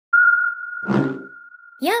Yum,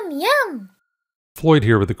 yum! Floyd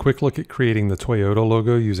here with a quick look at creating the Toyota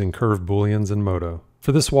logo using Curve Booleans in Modo.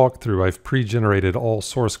 For this walkthrough, I've pre-generated all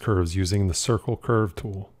source curves using the Circle Curve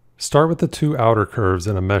tool. Start with the two outer curves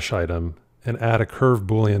in a mesh item and add a Curve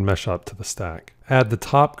Boolean mesh up to the stack. Add the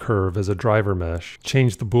top curve as a driver mesh,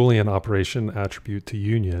 change the Boolean operation attribute to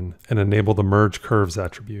union, and enable the Merge Curves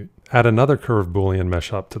attribute. Add another Curve Boolean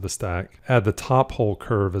mesh up to the stack, add the top whole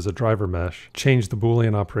curve as a driver mesh, change the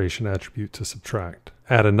Boolean operation attribute to subtract.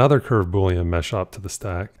 Add another Curve Boolean mesh up to the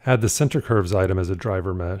stack, add the center curves item as a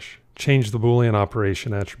driver mesh, change the Boolean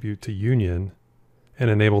operation attribute to union, and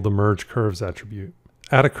enable the Merge Curves attribute.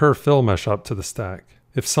 Add a Curve Fill mesh up to the stack.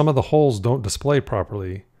 If some of the holes don't display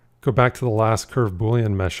properly, go back to the last Curve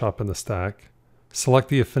Boolean mesh up in the stack, select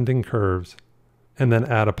the offending curves, and then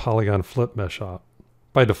add a Polygon Flip mesh up.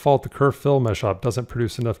 By default, the Curve Fill mesh up doesn't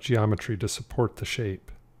produce enough geometry to support the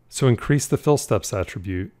shape. So increase the Fill Steps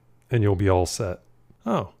attribute, and you'll be all set.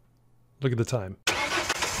 Oh, look at the time.